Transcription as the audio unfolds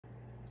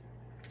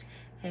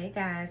Hey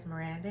guys,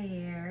 Miranda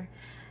here.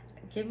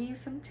 Giving you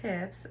some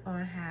tips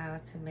on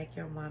how to make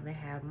your woman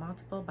have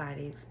multiple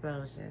body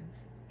explosions.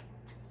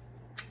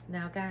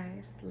 Now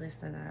guys,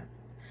 listen up.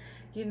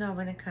 You know,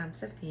 when it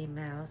comes to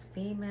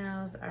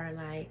females are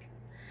like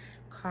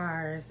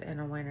cars in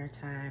the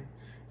wintertime.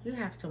 You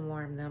have to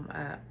warm them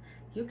up.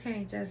 You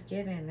can't just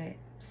get in it,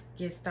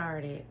 get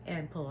started,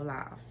 and pull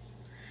off.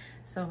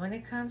 So when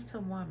it comes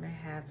to woman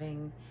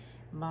having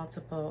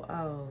multiple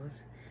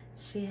O's,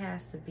 she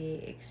has to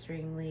be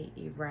extremely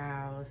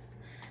aroused.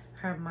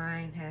 Her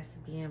mind has to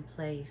be in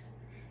place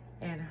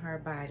and her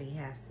body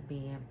has to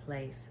be in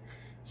place.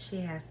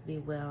 She has to be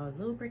well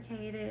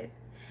lubricated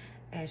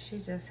and she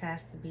just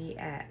has to be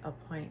at a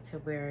point to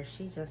where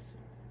she just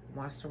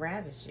wants to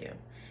ravish you.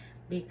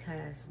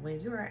 Because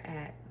when you are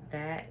at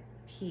that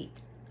peak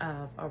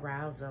of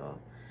arousal,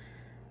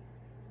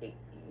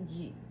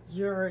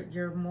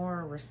 you're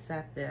more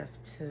receptive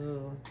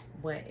to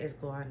what is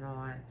going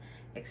on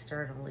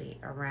externally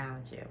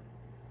around you.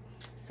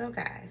 So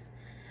guys,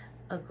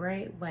 a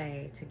great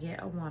way to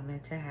get a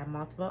woman to have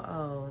multiple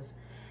O's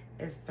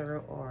is through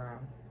oral.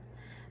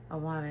 A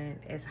woman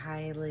is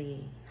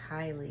highly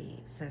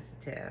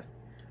sensitive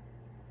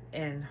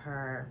in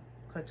her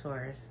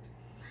clitoris,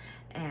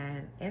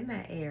 and in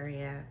that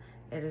area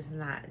it is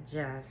not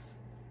just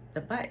the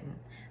button,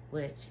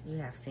 which you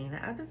have seen in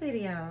other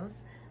videos,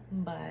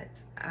 but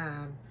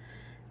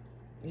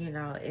you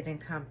know, it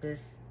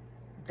encompasses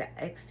the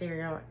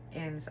exterior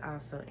and it's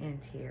also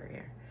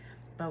interior.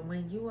 But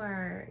when you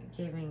are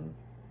giving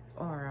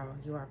oral,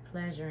 you are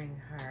pleasuring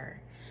her,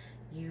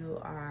 you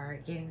are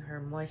getting her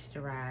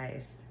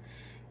moisturized,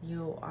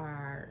 you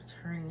are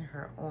turning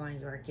her on,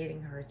 you are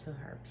getting her to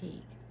her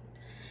peak.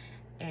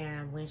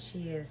 And when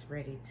she is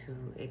ready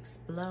to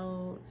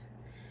explode,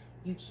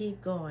 you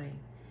keep going.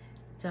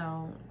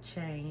 Don't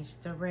change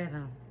the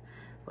rhythm.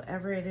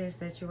 Whatever it is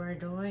that you are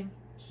doing,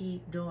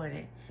 keep doing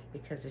it.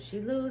 Because if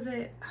she loses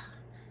it,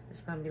 it's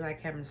going to be like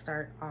having to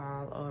start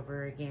all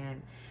over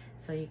again.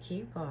 So you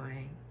keep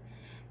going.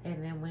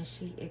 And then when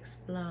she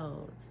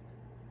explodes,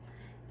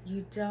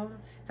 you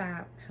don't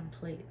stop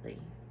completely.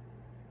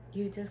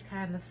 You just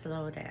kind of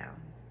slow down.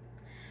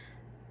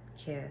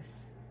 Kiss.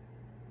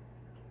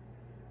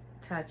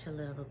 Touch a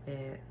little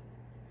bit.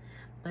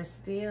 But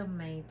still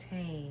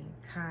maintain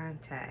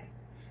contact.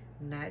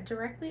 Not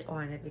directly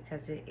on it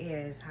because it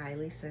is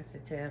highly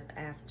sensitive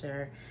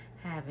after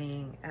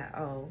having an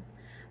O.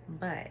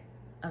 But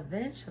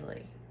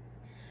eventually,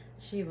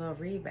 she will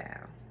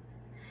rebound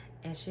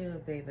and she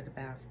will be able to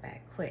bounce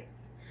back quick.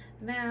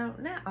 Now,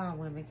 not all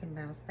women can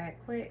bounce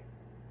back quick,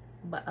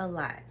 but a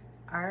lot.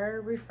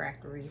 Our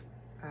refractory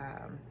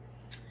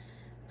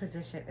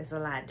position is a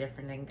lot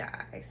different than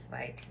guys.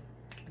 Like,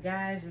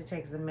 guys, it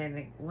takes a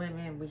minute.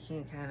 Women, we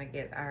can kind of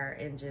get our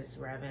engines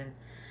revving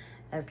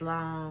as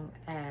long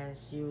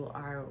as you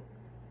are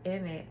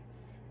in it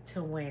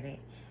to win it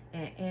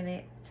and in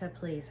it to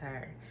please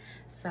her.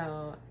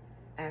 So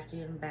after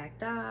you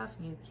backed off,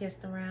 you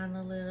kissed around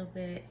a little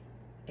bit,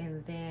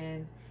 and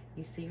then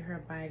you see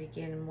her body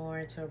getting more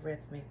into a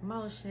rhythmic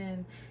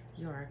motion.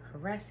 You are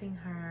caressing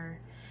her,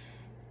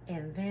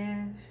 and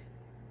then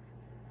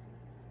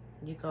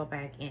you go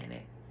back in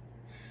it.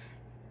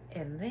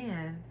 And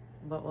then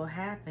what will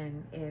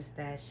happen is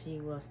that she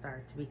will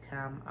start to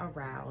become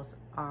aroused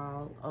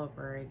all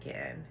over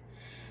again.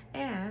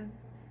 And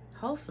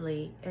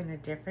hopefully in a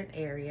different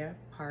area,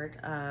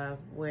 part of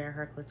where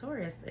her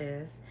clitoris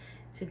is,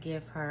 to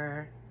give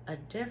her a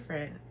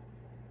different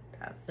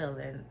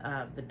feeling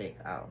of the big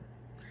O.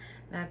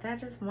 Now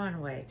that's just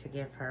one way to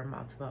give her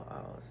multiple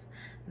O's.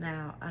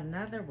 Now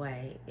another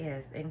way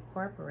is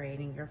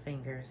incorporating your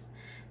fingers.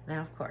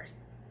 Now of course,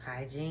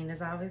 hygiene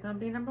is always going to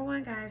be number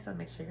one, guys, so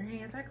make sure your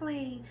hands are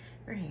clean,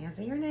 your hands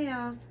and your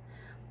nails.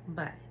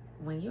 But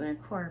when you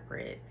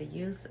incorporate the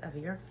use of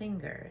your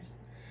fingers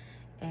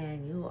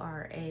and you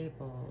are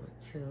able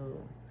to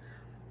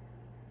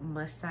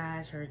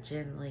massage her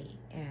gently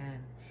and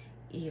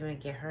even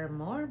get her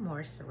more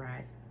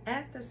moisturized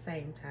at the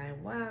same time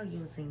while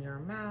using your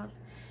mouth,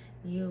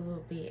 you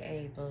will be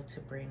able to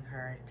bring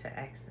her to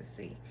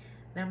ecstasy.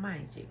 Now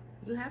mind you,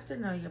 you have to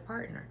know your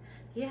partner.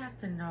 You have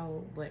to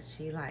know what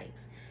she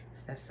likes.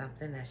 If that's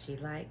something that she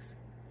likes,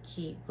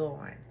 keep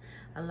going.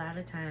 A lot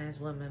of times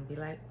women be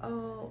like,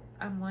 oh,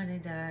 I'm one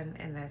and done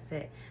and that's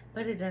it.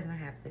 But it doesn't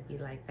have to be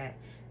like that.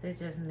 They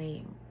just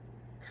need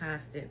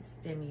constant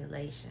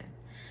stimulation.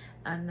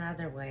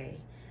 Another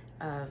way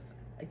of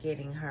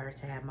getting her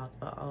to have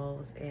multiple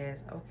O's is,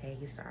 okay,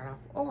 you start off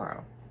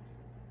oral.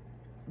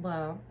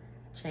 Well,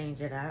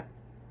 change it up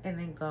and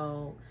then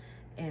go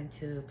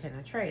into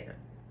penetration.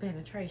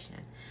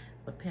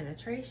 With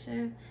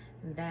penetration,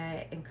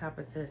 that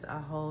encompasses a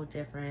whole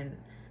different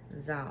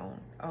zone,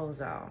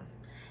 ozone.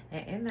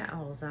 And in that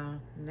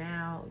ozone,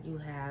 now you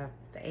have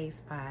the A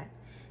spot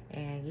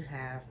and you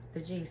have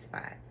the G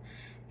spot.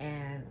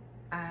 And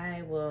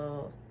I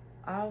will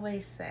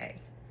always say,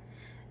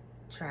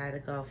 try to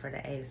go for the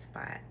A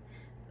spot.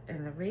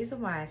 And the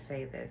reason why I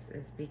say this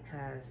is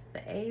because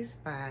the A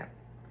spot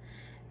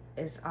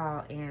is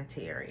all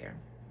anterior.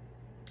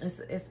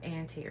 It's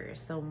anterior.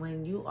 So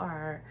when you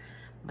are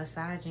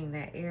massaging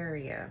that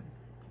area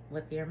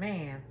with your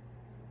man,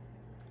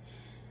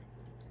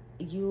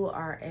 you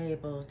are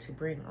able to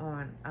bring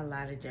on a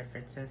lot of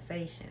different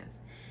sensations.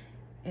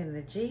 In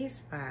the G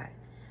spot,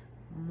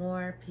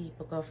 more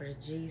people go for the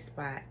G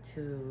spot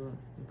to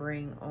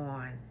bring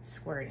on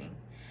squirting.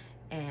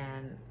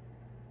 And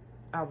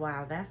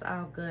while that's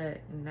all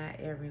good, not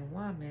every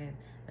woman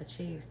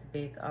achieves the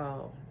big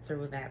O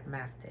through that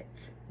method.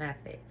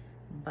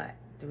 But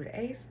through the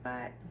A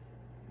spot,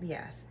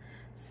 yes.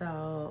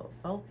 So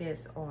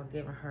focus on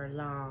giving her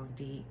long,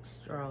 deep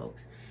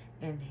strokes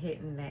and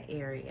hitting that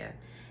area.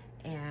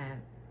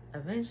 And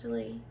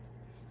eventually,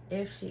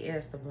 if she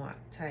is the one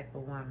type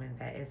of woman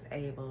that is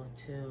able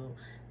to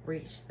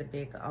reach the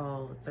big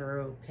O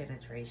through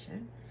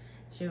penetration,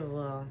 she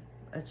will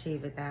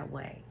achieve it that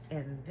way.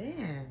 And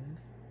then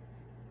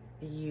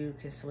you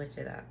can switch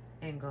it up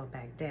and go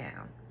back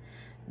down.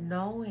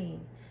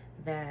 Knowing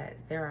that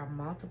there are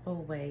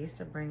multiple ways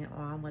to bring it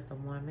on with a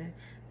woman,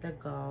 the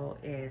goal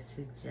is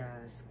to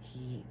just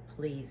keep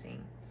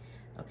pleasing.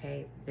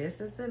 Okay, this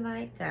is the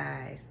night,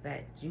 guys,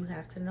 that you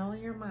have to know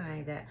in your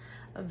mind that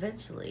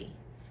eventually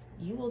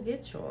you will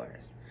get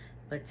yours.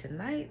 But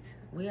tonight,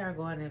 we are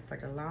going in for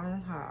the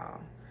long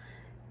haul.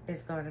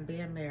 It's going to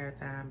be a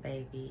marathon,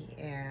 baby,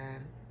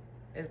 and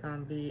it's going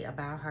to be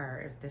about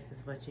her if this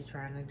is what you're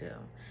trying to do.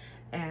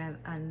 And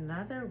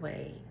another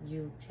way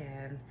you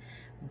can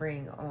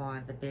bring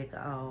on the big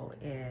O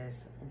is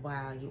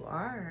while you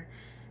are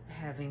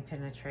having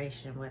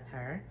penetration with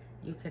her,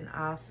 you can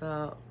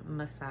also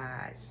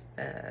massage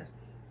the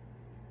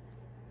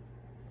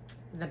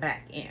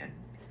back end,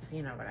 if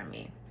you know what I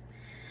mean.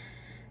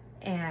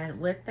 And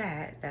with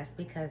that, that's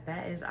because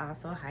that is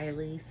also a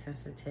highly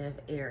sensitive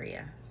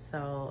area.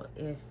 So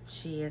if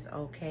she is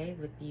okay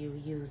with you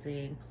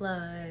using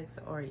plugs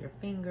or your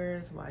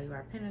fingers while you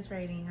are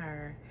penetrating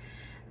her,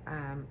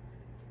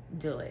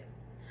 do it.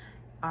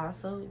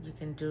 Also, you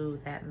can do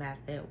that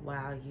method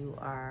while you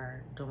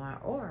are doing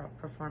oral,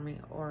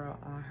 performing oral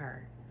on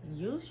her.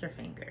 Use your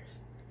fingers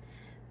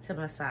to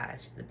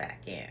massage the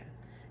back end.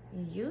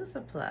 Use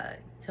a plug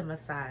to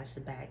massage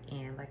the back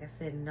end. Like I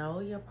said, know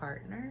your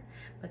partner,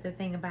 but the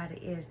thing about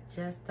it is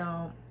just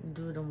don't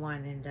do the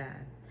one and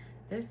done.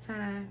 This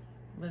time,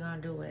 we're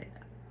gonna do it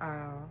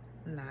all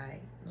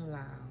night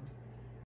long.